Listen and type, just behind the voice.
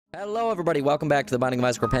Hello everybody, welcome back to the Binding of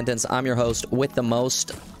Isaac Repentance. I'm your host with the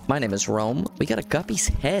most. My name is Rome. We got a guppy's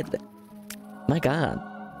head. My god.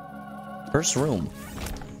 First room.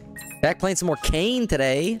 Back playing some more CAIN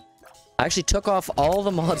today. I actually took off all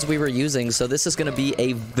the mods we were using, so this is going to be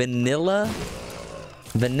a vanilla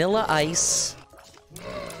ice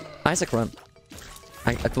Isaac run.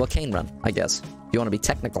 Well, CAIN run, I guess. If you want to be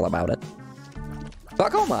technical about it.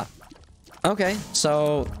 Glaucoma! Okay,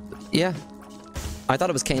 so, yeah. I thought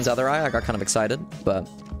it was CAIN's other eye. I got kind of excited, but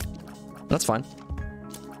that's fine.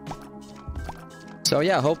 So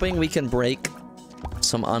yeah, hoping we can break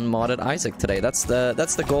some unmodded Isaac today. That's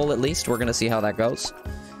the goal, at least. We're gonna see how that goes.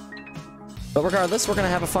 But regardless, we're gonna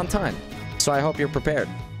have a fun time. So I hope you're prepared.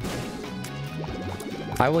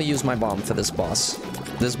 I will use my bomb for this boss.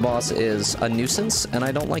 This boss is a nuisance, and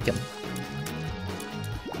I don't like him.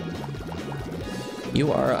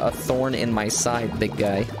 You are a thorn in my side, big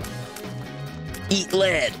guy. Eat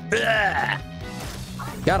lead! Ugh.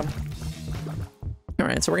 Got him.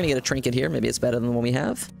 Alright, so we're gonna get a trinket here. Maybe it's better than the one we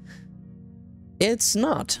have. It's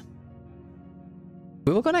not.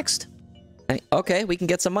 We will go next. Okay, we can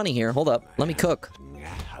get some money here. Hold up. Let me cook.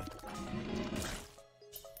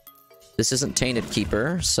 This isn't Tainted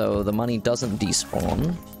Keeper, so the money doesn't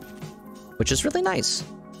despawn. Which is really nice.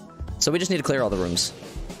 So we just need to clear all the rooms.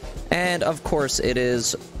 And, of course, it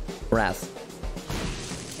is Wrath.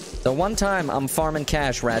 The one time I'm farming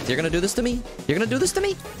cash, Wrath, you're gonna do this to me? You're gonna do this to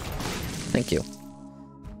me? Thank you.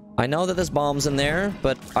 I know that there's bombs in there,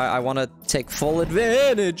 but I want to take full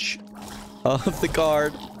advantage of the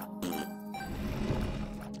card.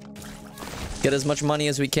 Get as much money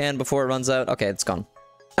as we can before it runs out. Okay, it's gone.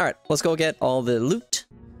 Alright, let's go get all the loot.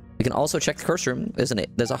 We can also check the curse room, isn't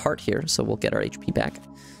it? There's a heart here, so we'll get our HP back.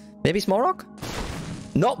 Maybe small rock?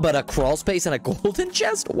 No, but a crawl space and a golden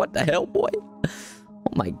chest? What the hell, boy?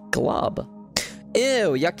 Oh my glob.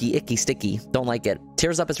 Ew, yucky, icky, sticky. Don't like it.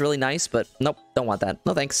 Tears up is really nice, but nope, don't want that.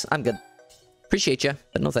 No thanks, I'm good. Appreciate you,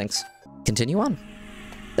 but no thanks. Continue on.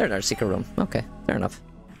 There's our secret room. Okay, fair enough.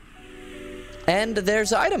 And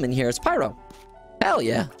there's an item in here. It's Pyro. Hell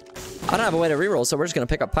yeah. I don't have a way to reroll, so we're just gonna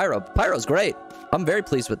pick up Pyro. Pyro's great. I'm very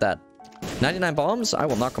pleased with that. 99 bombs? I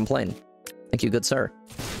will not complain. Thank you, good sir.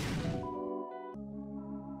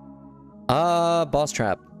 Boss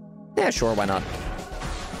trap. Yeah, sure, why not?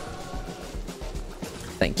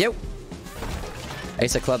 Thank you.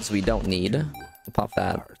 Ace of clubs we don't need. We'll pop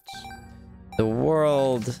that. The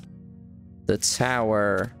world. The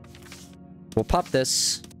tower. We'll pop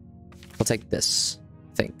this. We'll take this.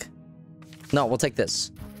 I think. No, we'll take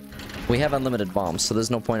this. We have unlimited bombs, so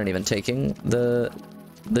there's no point in even taking the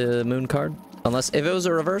moon card. Unless, if it was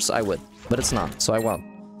a reverse, I would. But it's not, so I won't.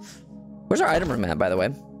 Where's our item room at, by the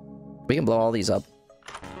way? We can blow all these up.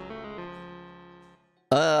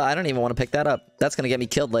 I don't even want to pick that up. That's gonna get me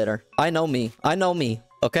killed later. I know me. I know me.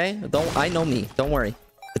 Okay? I know me. Don't worry.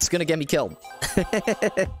 It's gonna get me killed.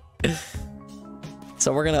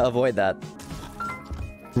 So we're gonna avoid that.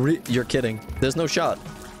 You're kidding. There's no shot.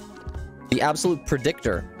 The absolute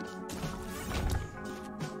predictor.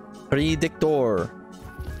 Predictor.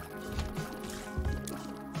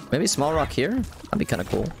 Maybe small rock here? That'd be kind of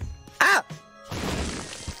cool. Ah!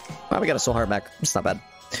 Well, we got a soul heart back. It's not bad.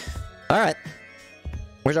 Alright.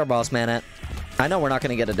 Where's our boss man at? I know we're not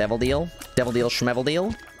going to get a devil deal. Devil deal, schmevel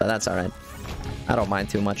deal. But that's alright. I don't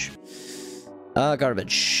mind too much.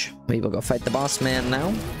 Garbage. We will go fight the boss man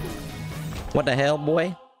now. What the hell,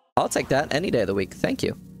 boy? I'll take that any day of the week. Thank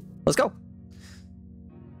you. Let's go.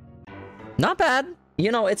 Not bad.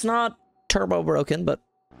 You know, it's not turbo broken, but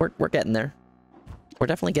we're getting there. We're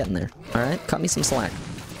definitely getting there. Alright? Cut me some slack.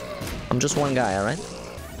 I'm just one guy, alright?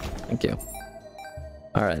 Thank you.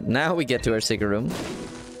 Alright, now we get to our secret room.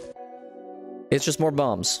 It's just more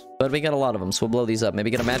bombs, but we got a lot of them, so we'll blow these up. Maybe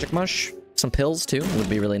get a magic mush? Some pills, too, would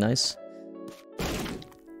be really nice.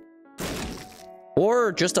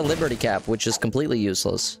 Or just a liberty cap, which is completely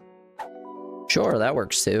useless. Sure, that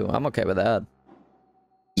works, too. I'm okay with that.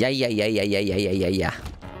 Yeah.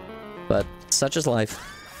 But such is life.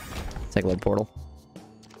 Take a load portal.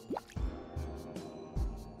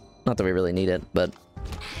 Not that we really need it, but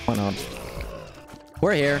why not?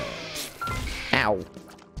 We're here. Ow.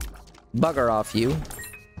 Bugger off, you.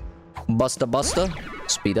 Busta.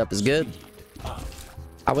 Speed up is good.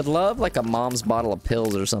 I would love, like, a mom's bottle of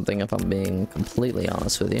pills or something, if I'm being completely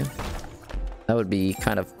honest with you. That would be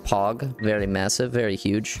kind of pog. Very massive, very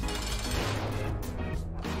huge.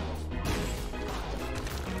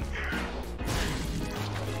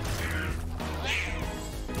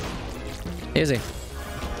 Easy.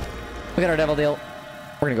 We got our devil deal.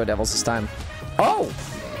 We're gonna go devils this time. Oh!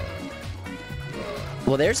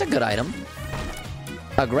 Well, there's a good item.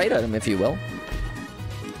 A great item, if you will.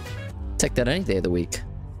 Take that any day of the week.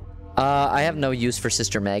 I have no use for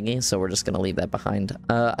Sister Maggie, so we're just gonna leave that behind.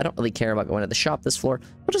 I don't really care about going to the shop this floor.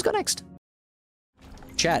 We'll just go next.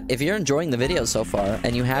 Chat, if you're enjoying the video so far,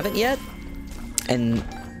 and you haven't yet, and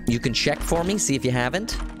you can check for me, see if you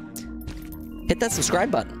haven't, hit that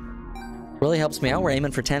subscribe button. Really helps me out. We're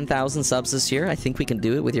aiming for 10,000 subs this year. I think we can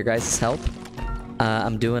do it with your guys' help.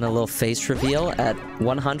 I'm doing a little face reveal at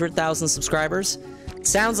 100,000 subscribers.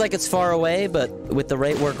 Sounds like it's far away, but with the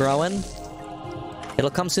rate we're growing,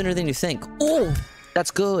 it'll come sooner than you think. Oh,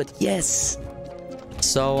 that's good. Yes.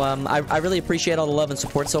 So, I really appreciate all the love and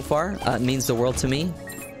support so far. It means the world to me.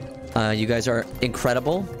 You guys are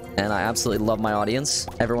incredible, and I absolutely love my audience.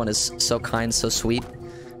 Everyone is so kind, so sweet,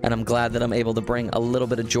 and I'm glad that I'm able to bring a little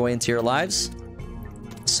bit of joy into your lives.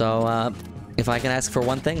 So, if I can ask for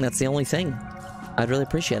one thing, that's the only thing. I'd really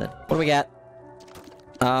appreciate it. What do we got?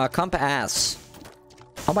 Compass.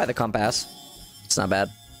 I'll buy the compass. It's not bad.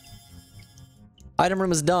 Item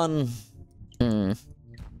room is done.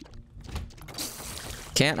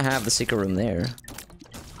 Can't have the secret room there.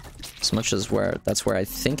 As much as that's where I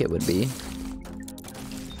think it would be.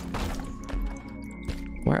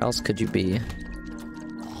 Where else could you be?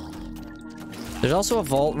 There's also a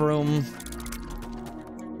vault room.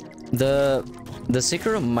 The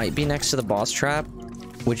secret room might be next to the boss trap,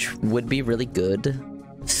 which would be really good.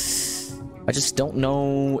 I just don't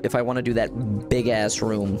know if I want to do that big-ass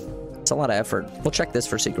room. It's a lot of effort. We'll check this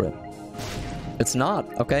for secret. It's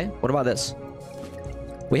not. Okay. What about this?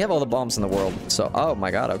 We have all the bombs in the world, so... Oh my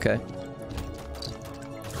god, okay.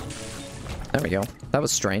 There we go. That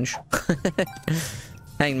was strange.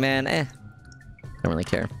 Hangman, don't really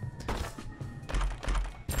care.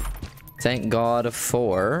 Thank God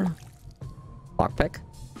for... Lockpick?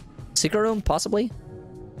 Secret room, possibly?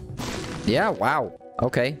 Yeah, wow.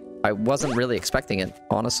 Okay. I wasn't really expecting it,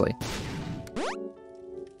 honestly.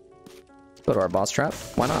 Go to our boss trap.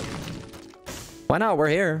 Why not? Why not? We're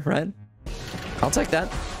here, right? I'll take that.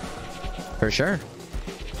 For sure.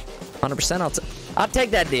 100% I'll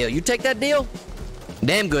take that deal. You take that deal?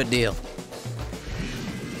 Damn good deal.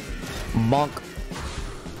 Monk.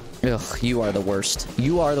 Ugh, you are the worst.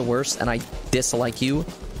 You are the worst, and I dislike you.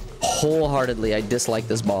 Wholeheartedly, I dislike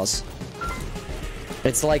this boss.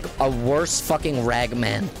 It's like a worse fucking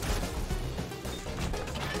ragman.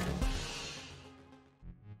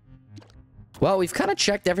 Well, we've kind of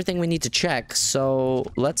checked everything we need to check, so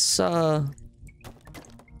let's go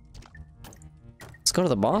to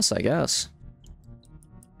the boss, I guess.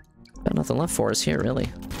 Got nothing left for us here, really.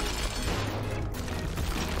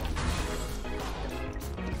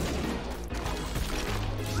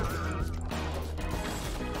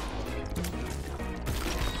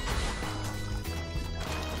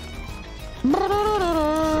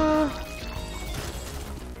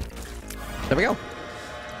 There we go.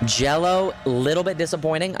 Jello, little bit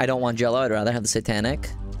disappointing. I don't want Jello. I'd rather have the Satanic.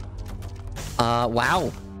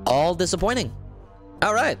 Wow. All disappointing.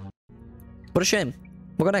 All right. What a shame.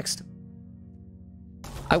 We'll go next.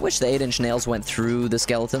 I wish the 8-inch nails went through the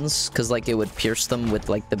skeletons, because, like, it would pierce them with,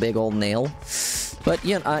 like, the big old nail. But,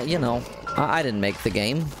 you know, I didn't make the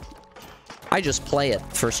game. I just play it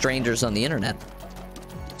for strangers on the internet.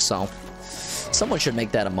 So, someone should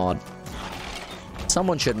make that a mod.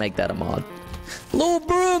 Someone should make that a mod. Little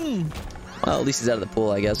Brim! Well, at least he's out of the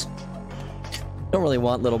pool, I guess. Don't really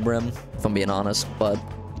want Little Brim, if I'm being honest, but...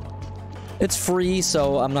 It's free,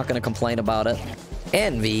 so I'm not gonna complain about it.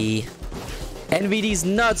 Envy. Envy these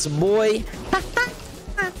nuts, boy!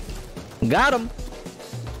 Got him!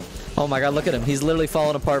 Oh my god, look at him. He's literally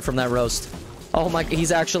falling apart from that roast. Oh my...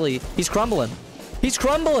 He's crumbling. He's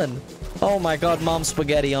crumbling! Oh my god, mom's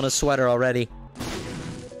spaghetti on his sweater already.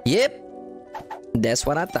 Yep. That's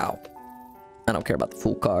what I thought. I don't care about the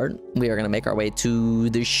full card. We are going to make our way to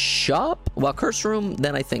the shop. Well, curse room,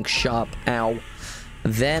 then I think shop. Ow.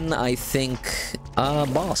 Then I think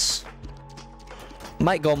boss.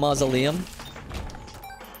 Might go mausoleum.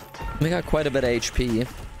 We got quite a bit of HP.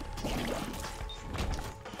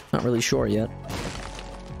 Not really sure yet.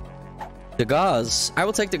 The gauze. I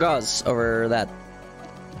will take the gauze over that.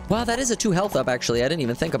 Wow, that is a 2 health up, actually. I didn't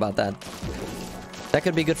even think about that. That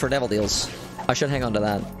could be good for devil deals. I should hang on to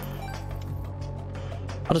that.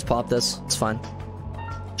 I'll just pop this. It's fine.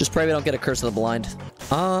 Just pray we don't get a Curse of the Blind.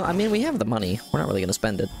 I mean, we have the money. We're not really gonna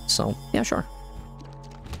spend it, so yeah, sure.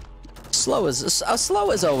 Slow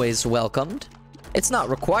is always welcomed. It's not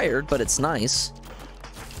required, but it's nice.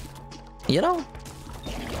 You know?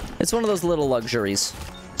 It's one of those little luxuries.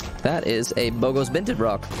 That is a Bogo's Binted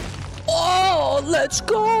Rock. Oh, let's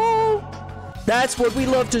go! That's what we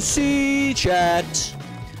love to see, chat.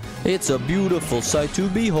 It's a beautiful sight to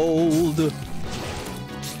behold.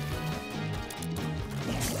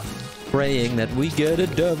 Praying that we get a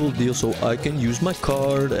devil deal so I can use my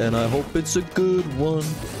card, and I hope it's a good one.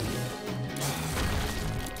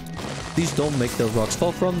 Please don't make the rocks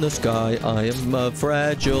fall from the sky. I am a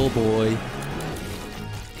fragile boy.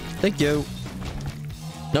 Thank you.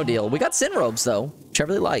 No deal. We got Sin Robes though, which I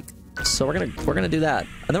really like. So we're gonna do that,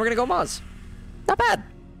 and then we're gonna go Moz. Not bad.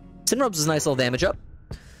 Sin Robes is a nice little damage up.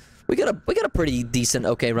 We got a pretty decent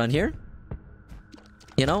okay run here.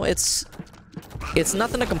 You know, it's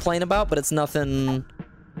nothing to complain about, but it's nothing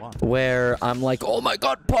where I'm like, oh my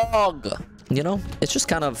god, Pog! You know? It's just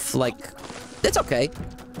kind of like, it's okay.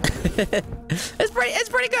 It's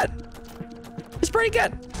pretty good. It's pretty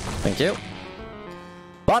good. Thank you.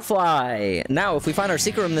 Botfly! Now, if we find our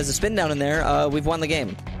secret room, there's a spin down in there, we've won the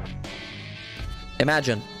game.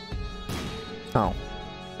 Imagine. Oh.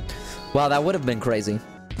 Wow, that would have been crazy.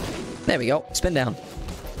 There we go. Spin down.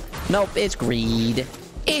 Nope, it's greed.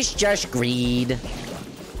 It's just greed.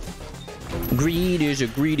 Greed is a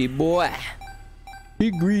greedy boy.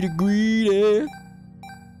 Big greedy, greedy.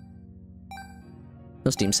 No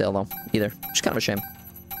Steam sale, though, either. Which is kind of a shame.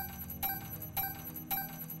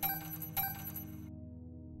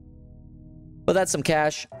 But that's some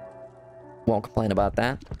cash. Won't complain about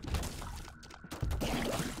that.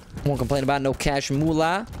 Won't complain about no cash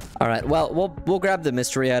moolah. All right, well, we'll grab the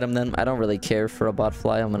mystery item then. I don't really care for a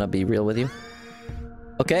botfly. I'm gonna be real with you.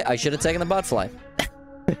 Okay, I should have taken the botfly.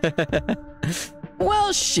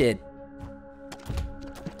 Well, shit.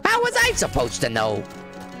 How was I supposed to know?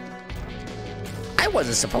 I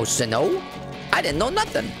wasn't supposed to know. I didn't know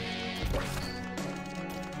nothing.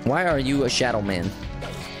 Why are you a shadow man?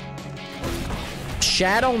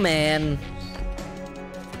 Shadow man.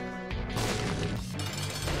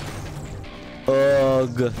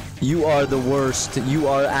 Ugh. You are the worst. You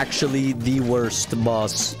are actually the worst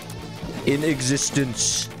boss in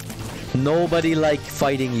existence. Nobody like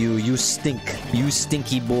fighting you. You stink. You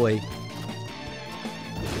stinky boy.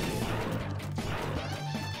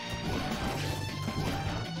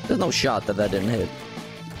 There's no shot that didn't hit.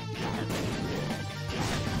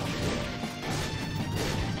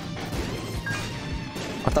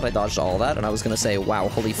 I thought I dodged all that, and I was gonna say, wow,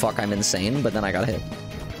 holy fuck, I'm insane, but then I got hit.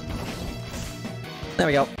 There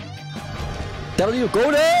we go. W,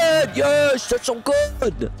 go dead! Yes, that's so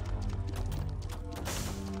good!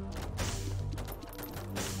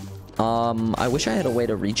 I wish I had a way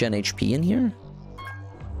to regen HP in here.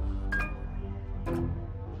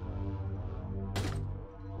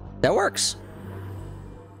 That works.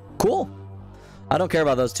 Cool. I don't care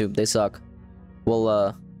about those two. They suck.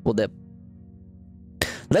 We'll dip.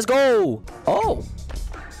 Let's go! Oh!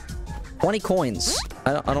 20 coins.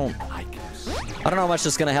 I don't know how much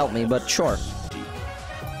this is gonna help me, but sure.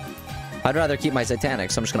 I'd rather keep my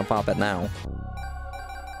Satanic, so I'm just gonna pop it now.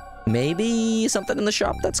 Maybe something in the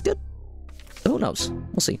shop that's good? Who knows?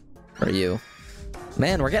 We'll see. Where are you?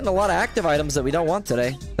 Man, we're getting a lot of active items that we don't want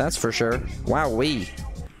today. That's for sure. Wowee.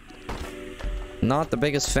 Not the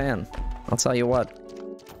biggest fan. I'll tell you what.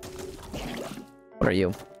 What are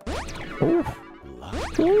you? Ooh.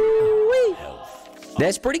 Ooh-wee.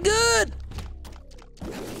 That's pretty good.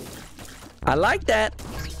 I like that.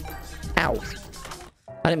 Ow.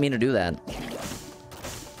 I didn't mean to do that.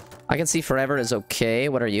 I can see forever is okay.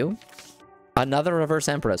 What are you? Another reverse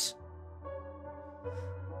empress.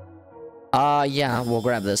 Yeah, we'll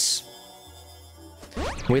grab this.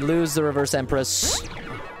 We lose the reverse empress.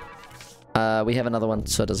 We have another one,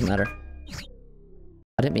 so it doesn't matter.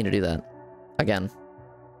 I didn't mean to do that. Again.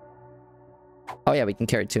 Oh yeah, we can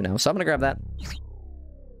carry 2 now, so I'm gonna grab that.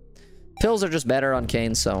 Pills are just better on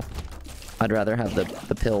CAIN, so I'd rather have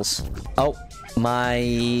the pills. Oh,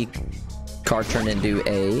 my card turned into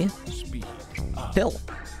a pill.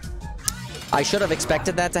 I should have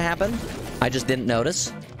expected that to happen. I just didn't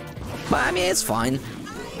notice. But I mean, it's fine.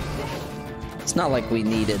 It's not like we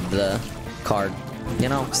needed the card. You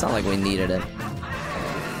know, it's not like we needed it.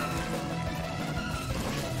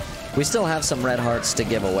 We still have some red hearts to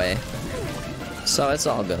give away. So it's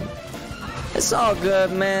all good. It's all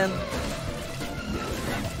good, man.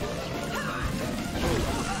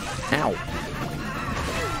 Ow.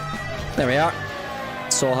 There we are.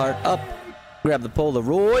 Soul heart up. Grab the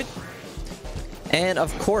Polaroid. And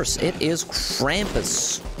of course, it is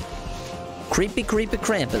Krampus. Creepy, creepy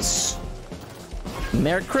Krampus.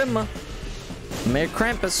 Merry Christmas. Merry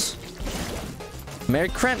Krampus. Merry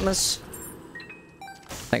Krampus.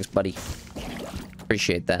 Thanks, buddy.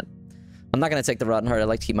 Appreciate that. I'm not gonna take the Rotten Heart. I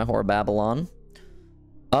like to keep my Horror Babylon.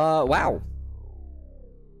 Wow.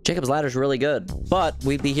 Jacob's Ladder's really good, but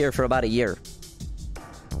we'd be here for about a year.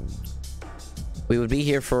 we would be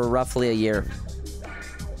here for roughly a year.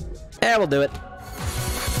 Yeah, we'll do it.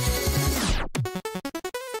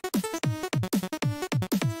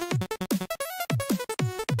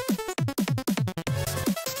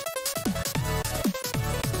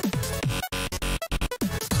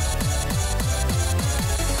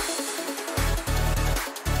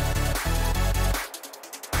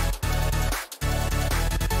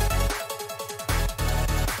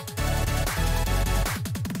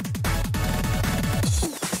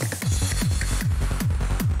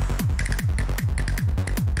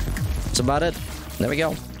 About it. There we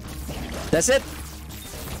go. That's it.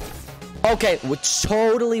 Okay,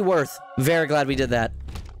 totally worth. Very glad we did that.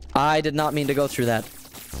 I did not mean to go through that.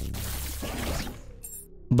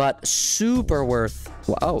 But super worth.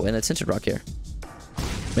 Oh, and a tinted rock here.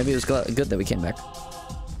 Maybe it was good that we came back.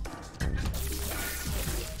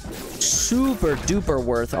 Super duper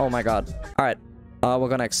worth. Oh my god. All right. We'll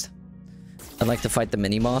go next. I'd like to fight the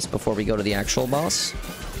mini boss before we go to the actual boss.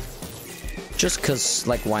 Just because,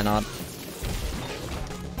 like, why not?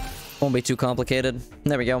 Won't be too complicated.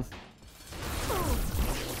 There we go.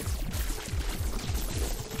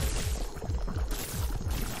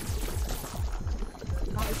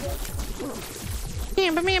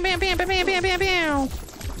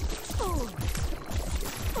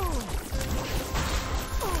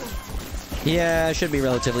 Yeah, it should be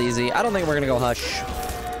relatively easy. I don't think we're gonna go Hush.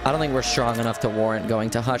 I don't think we're strong enough to warrant going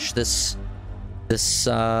to Hush this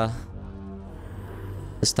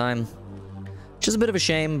time. Which is a bit of a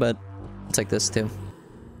shame, but I'll take this too.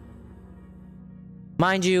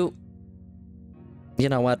 Mind you, you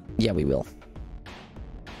know what? Yeah, we will.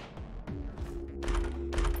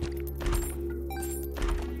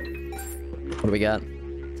 What do we got?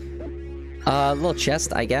 A little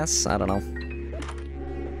chest, I guess. I don't know.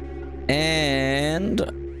 And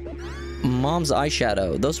Mom's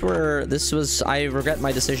eyeshadow. This was, I regret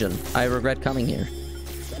my decision. I regret coming here.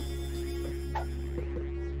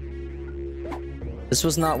 This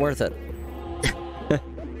was not worth it.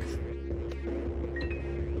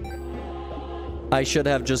 I should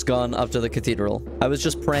have just gone up to the cathedral. I was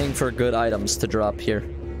just praying for good items to drop here.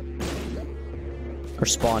 Or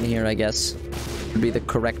spawn here, I guess. Would be the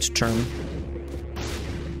correct term.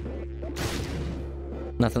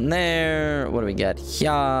 Nothing there. What do we get?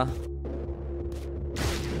 Yeah.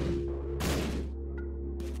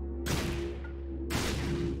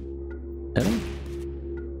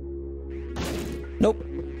 Nope.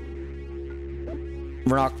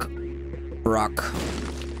 Rock. Rock.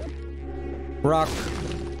 Rock.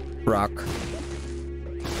 Rock.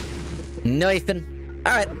 Nothing.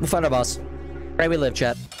 Alright, we'll find our boss. Pray we live,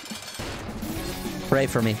 chat. Pray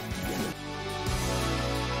for me.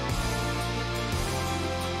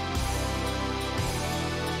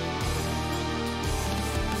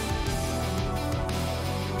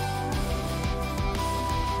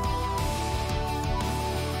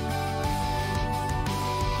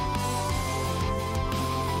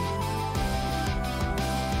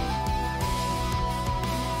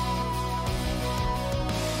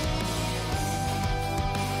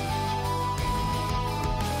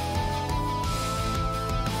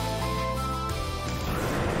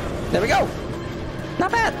 There we go.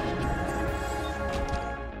 Not bad.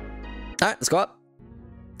 Alright, let's go up.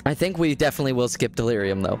 I think we definitely will skip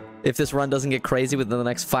Delirium, though. If this run doesn't get crazy within the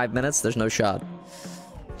next 5 minutes, there's no shot.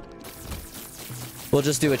 We'll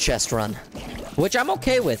just do a chest run. Which I'm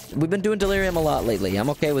okay with. We've been doing Delirium a lot lately. I'm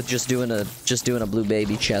okay with just doing a blue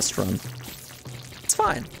baby chest run. It's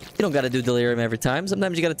fine. You don't gotta do Delirium every time.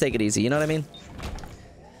 Sometimes you gotta take it easy, you know what I mean?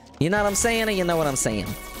 You know what I'm saying, or you know what I'm saying?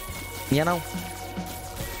 You know?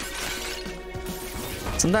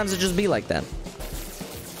 Sometimes it just be like that.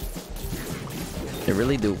 They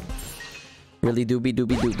really do. Really doobie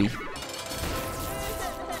doobie doobie.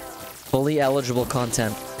 Fully eligible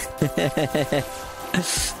content.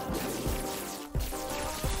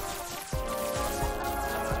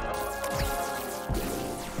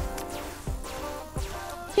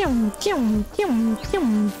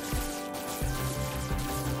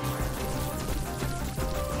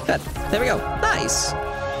 Good. There we go. Nice.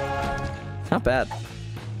 Not bad.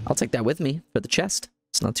 I'll take that with me for the chest.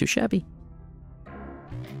 It's not too shabby.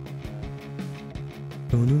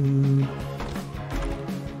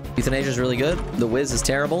 Euthanasia is really good. The Wiz is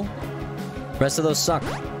terrible. The rest of those suck.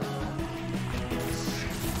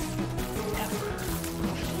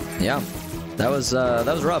 Yeah, that was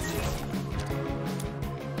rough.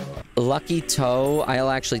 Lucky Toe, I'll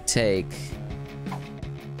actually take.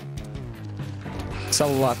 It's a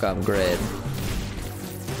luck upgrade.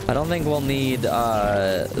 I don't think we'll need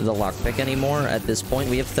the lockpick anymore at this point.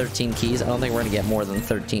 We have 13 keys. I don't think we're gonna get more than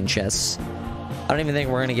 13 chests. don't even think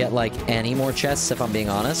we're gonna get, like, any more chests, if I'm being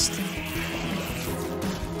honest.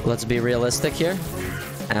 Let's be realistic here.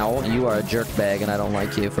 Ow, you are a jerkbag, and I don't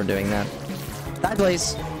like you for doing that. Die,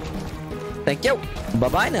 please. Thank you.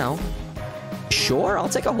 Bye-bye now. Sure, I'll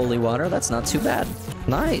take a holy water. That's not too bad.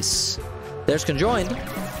 Nice. There's conjoined.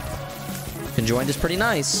 Conjoined is pretty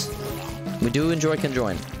nice. We do enjoy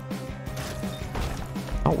conjoined.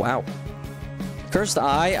 Oh, wow. Cursed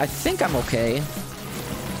Eye, I think I'm okay.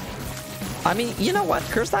 I mean, you know what?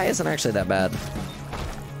 Cursed Eye isn't actually that bad.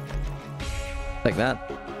 Like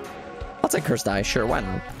that. I'll take Cursed Eye, sure, why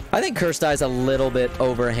not? I think Cursed Eye is a little bit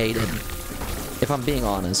overhated, if I'm being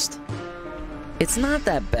honest. It's not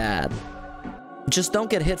that bad. Just don't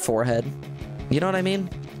get hit forehead. You know what I mean?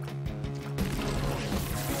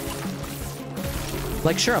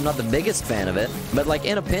 Like, sure, I'm not the biggest fan of it, but like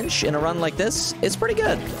in a pinch, in a run like this, it's pretty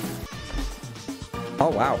good. Oh,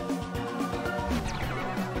 wow.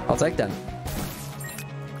 I'll take that.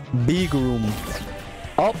 Big room.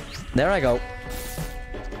 Oh, there I go.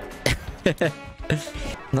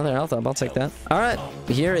 Another health up, I'll take that. Alright,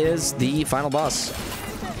 here is the final boss.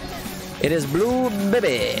 It is Blue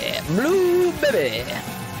Baby. Blue Baby.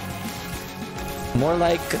 More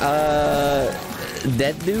like,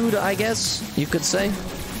 dead dude, I guess you could say.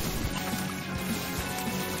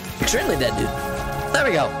 Extremely dead dude. There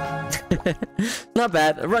we go. Not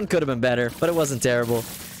bad. The run could have been better, but it wasn't terrible.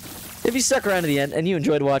 If you stuck around to the end and you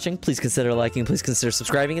enjoyed watching, please consider liking, please consider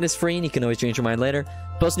subscribing. It is free and you can always change your mind later.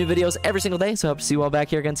 Post new videos every single day, so I hope to see you all back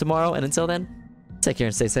here again tomorrow. And until then, take care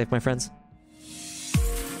and stay safe, my friends.